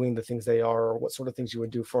things are doing the things they are, or what sort of things you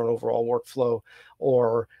would do for an overall workflow,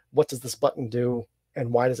 or what does this button do and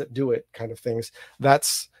why does it do it, kind of things.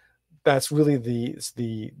 That's really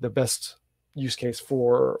the best use case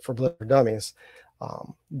for Blender for Dummies.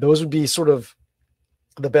 Those would be sort of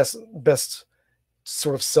the best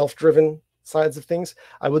sort of self-driven sides of things.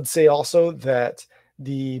 I would say also that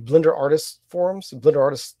the Blender artist forums,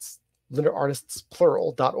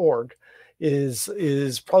 blenderartistsplural.org,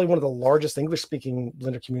 is probably one of the largest English-speaking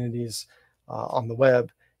Blender communities on the web,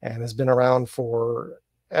 and has been around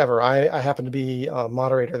forever. I happen to be a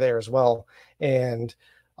moderator there as well, and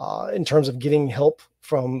in terms of getting help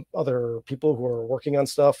from other people who are working on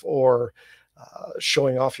stuff, or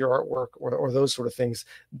showing off your artwork, or those sort of things,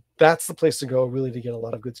 that's the place to go really to get a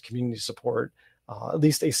lot of good community support, at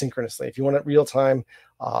least asynchronously. If you want it real time,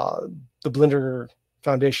 the Blender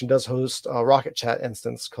Foundation does host a Rocket Chat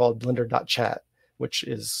instance called blender.chat, which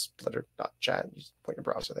is blender.chat. You just point your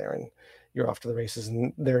browser there and you're off to the races.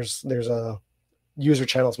 And there's a user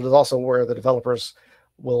channels, but it's also where the developers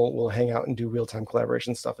will hang out and do real-time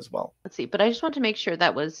collaboration stuff as well. Let's see, but I just want to make sure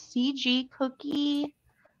that was CG Cookie,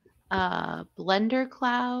 Blender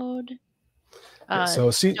Cloud,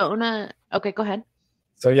 Donut. Okay, go ahead.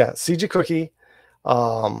 So yeah, CG Cookie,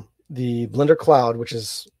 the Blender Cloud, which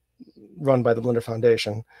is run by the Blender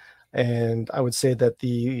Foundation, And I would say that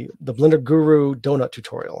the Blender Guru donut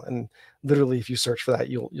tutorial, and literally if you search for that,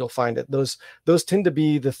 you'll find it. Those tend to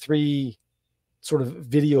be the 3 sort of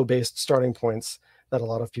video-based starting points that a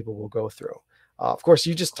lot of people will go through. Of course,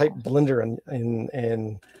 you just type Blender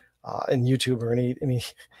in YouTube or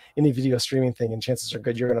any video streaming thing, and chances are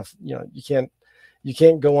good you're gonna, you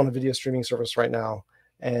can't go on a video streaming service right now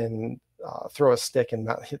and throw a stick and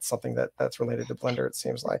not hit something that's related to Blender, it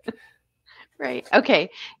seems like. Right. Okay.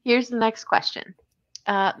 Here's the next question.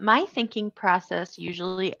 My thinking process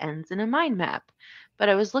usually ends in a mind map, but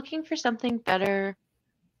I was looking for something better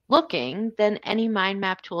looking than any mind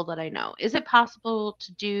map tool that I know. Is it possible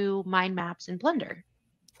to do mind maps in Blender?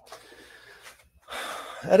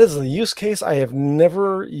 That is a use case I have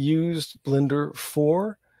never used Blender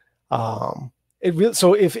for.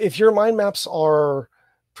 So if your mind maps are,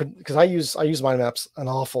 because I use mind maps an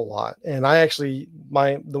awful lot, and I actually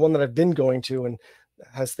the one that I've been going to and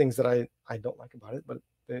has things that I don't like about it, but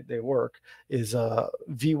they work, is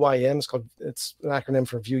VYM. It's an acronym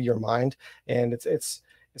for View Your Mind, and it's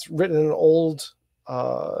written in an old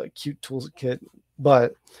Qt toolkit,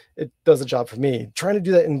 but it does the job for me. Trying to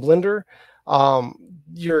do that in Blender,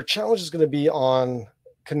 your challenge is going to be on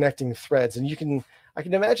connecting threads, and I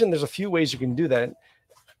can imagine there's a few ways you can do that.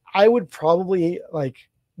 I would probably like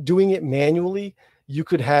doing it manually. You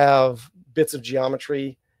could have bits of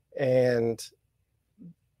geometry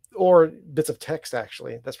or bits of text.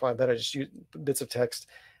 Actually, that's probably better. Just use bits of text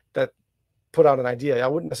that put out an idea. I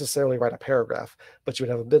wouldn't necessarily write a paragraph, but you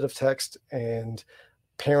would have a bit of text and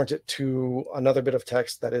parent it to another bit of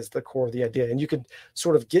text that is the core of the idea. And you could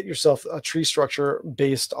sort of get yourself a tree structure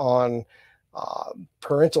based on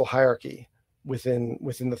parental hierarchy within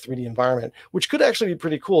the 3D environment, which could actually be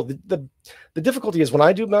pretty cool. The difficulty is when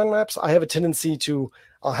I do mind maps, I have a tendency to,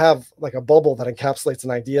 I'll have like a bubble that encapsulates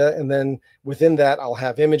an idea, and then within that I'll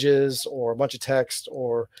have images or a bunch of text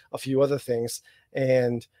or a few other things,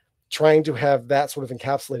 and trying to have that sort of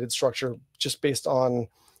encapsulated structure just based on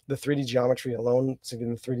the 3D geometry alone, so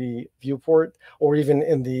in the 3D viewport, or even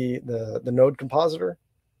in the node compositor,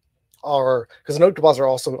 or because the node compositor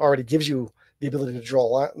also already gives you the ability to draw a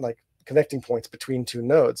lot, like connecting points between 2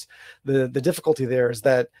 nodes. The difficulty there is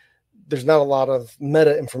that there's not a lot of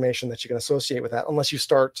meta information that you can associate with that unless you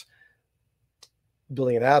start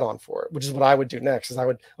building an add-on for it, which is what I would do next. Is I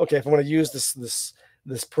would, okay, if I want to use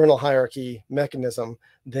this parental hierarchy mechanism,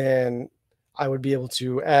 then I would be able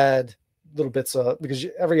to add little bits of, because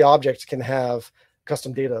every object can have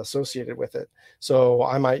custom data associated with it. So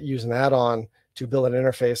I might use an add-on to build an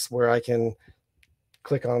interface where I can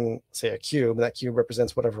click on, say, a cube, and that cube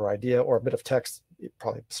represents whatever idea, or a bit of text,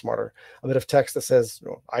 probably smarter, a bit of text that says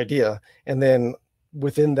idea, and then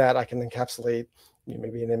within that I can encapsulate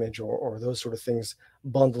maybe an image or those sort of things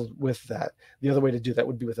bundled with that. The other way to do that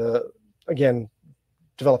would be with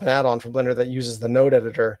develop an add-on for Blender that uses the node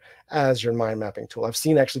editor as your mind mapping tool. I've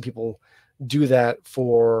seen actually people do that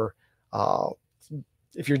for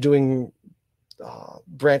if you're doing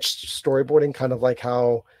branch storyboarding, kind of like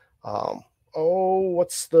how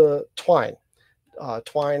what's the Twine?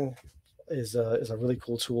 Twine is a really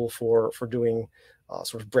cool tool for doing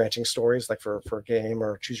sort of branching stories, like for a game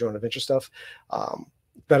or choose your own adventure stuff.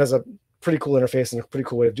 That is a pretty cool interface and a pretty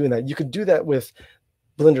cool way of doing that. You could do that with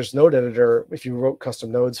Blender's node editor if you wrote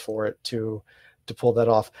custom nodes for it to pull that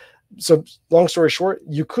off. So long story short,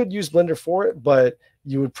 you could use Blender for it, but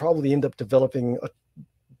you would probably end up developing a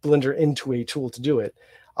Blender into a tool to do it,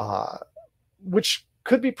 which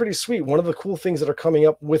could be pretty sweet. One of the cool things that are coming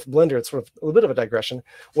up with Blender, it's sort of a little bit of a digression.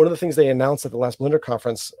 One of the things they announced at the last Blender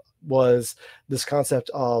conference was this concept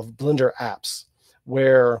of Blender apps,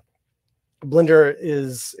 where Blender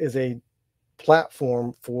is a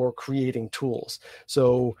platform for creating tools.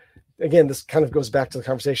 So again, this kind of goes back to the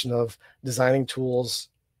conversation of designing tools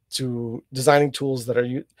that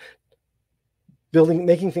are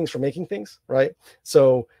making things for making things, right?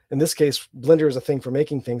 So in this case, Blender is a thing for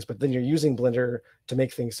making things, but then you're using Blender to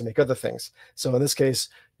make things to make other things. So in this case,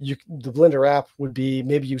 the Blender app would be,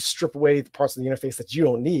 maybe you strip away the parts of the interface that you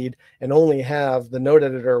don't need and only have the node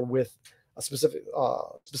editor with a specific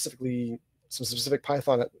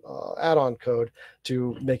Python add-on code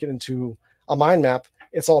to make it into a mind map.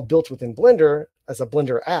 It's all built within Blender as a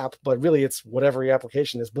Blender app, but really it's whatever your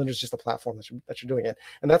application is. Blender's just a platform that you're doing it.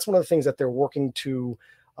 And that's one of the things that they're working to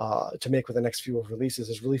make with the next few of releases,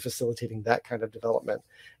 is really facilitating that kind of development.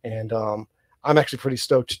 And I'm actually pretty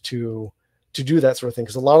stoked to do that sort of thing,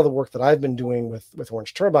 because a lot of the work that I've been doing with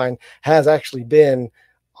Orange Turbine has actually been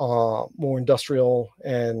more industrial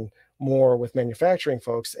and more with manufacturing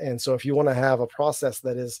folks. And so if you want to have a process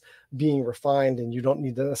that is being refined and you don't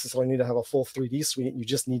necessarily need to have a full 3D suite, you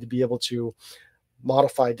just need to be able to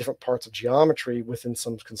modify different parts of geometry within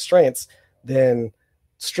some constraints, then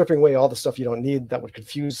stripping away all the stuff you don't need that would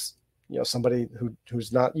confuse somebody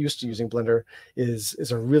who's not used to using Blender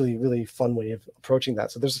is a really, really fun way of approaching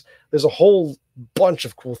that. So there's a whole bunch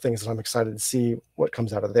of cool things that I'm excited to see what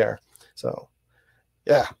comes out of there. So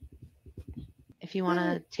yeah. If you want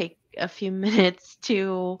to take a few minutes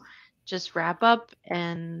to just wrap up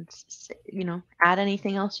and add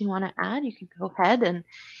anything else you want to add, you can go ahead, and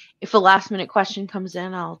if a last minute question comes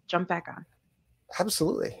in, I'll jump back on.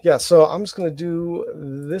 Absolutely. Yeah. So I'm just going to do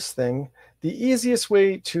this thing. The easiest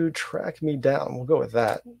way to track me down, we'll go with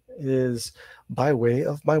that, is by way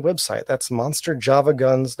of my website. That's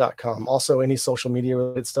monsterjavaguns.com. Also, any social media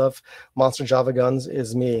related stuff, Monster Java Guns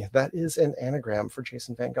is me. That is an anagram for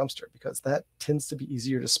Jason Van Gumster, because that tends to be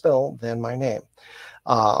easier to spell than my name.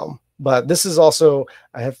 But this is also,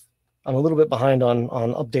 I'm a little bit behind on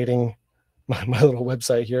updating my little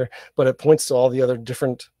website here, but it points to all the other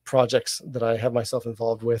different projects that I have myself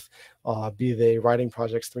involved with, be they writing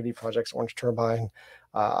projects, 3D projects, Orange Turbine,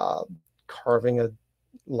 carving a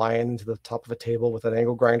lion into the top of a table with an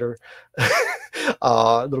angle grinder,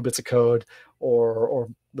 little bits of code, or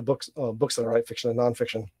the books that I write, fiction and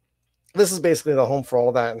nonfiction. This is basically the home for all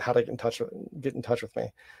of that and how to get in touch with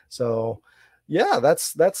me. So yeah,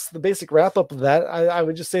 that's the basic wrap up of that. I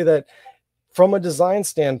would just say that from a design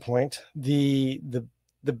standpoint, the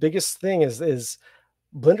biggest thing is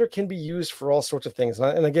Blender can be used for all sorts of things.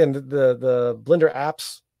 And again, the Blender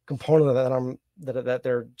apps component that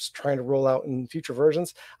they're trying to roll out in future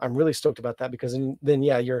versions, I'm really stoked about that, because then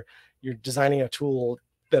yeah, you're designing a tool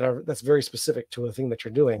that's very specific to the thing that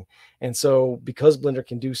you're doing. And so because Blender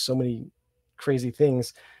can do so many crazy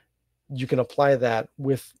things, you can apply that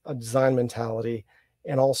with a design mentality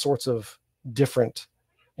and all sorts of different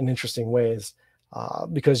and interesting ways,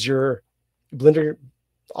 because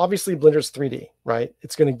obviously Blender's 3D, right?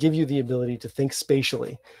 It's going to give you the ability to think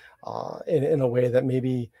spatially in a way that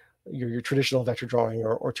maybe your traditional vector drawing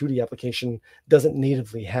or 2D application doesn't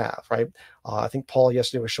natively have, right? I think Paul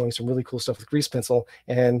yesterday was showing some really cool stuff with Grease Pencil,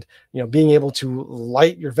 and being able to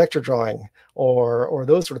light your vector drawing or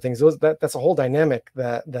those sort of things. That's a whole dynamic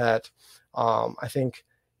that I think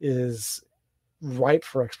is ripe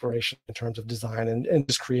for exploration in terms of design and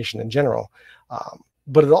just creation in general.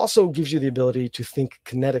 But it also gives you the ability to think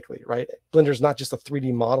kinetically, right? Blender is not just a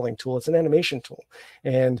 3D modeling tool, it's an animation tool.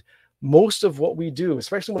 And most of what we do,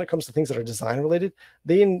 especially when it comes to things that are design related,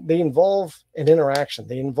 they involve an interaction.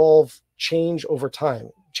 They involve change over time,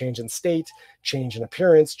 change in state, change in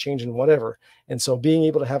appearance, change in whatever. And so being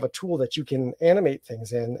able to have a tool that you can animate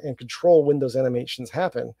things in and control when those animations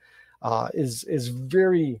happen is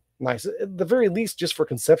very nice, at the very least, just for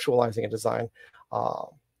conceptualizing a design.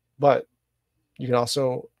 But you can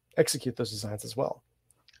also execute those designs as well.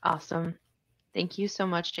 Awesome. Thank you so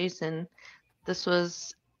much, Jason. This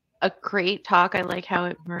was a great talk. I like how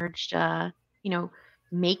it merged,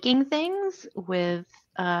 making things with,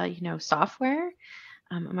 software.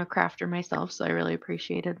 I'm a crafter myself, so I really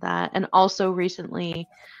appreciated that. And also recently,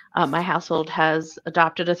 my household has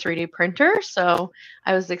adopted a 3D printer, so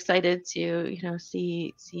I was excited to,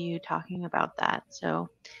 see you talking about that. So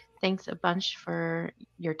thanks a bunch for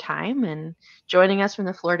your time and joining us from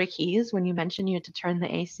the Florida Keys. When you mentioned you had to turn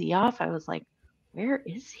the AC off, I was like, where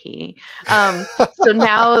is he? So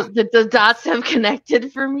now the dots have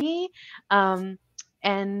connected for me. And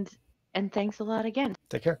thanks a lot again.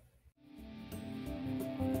 Take care.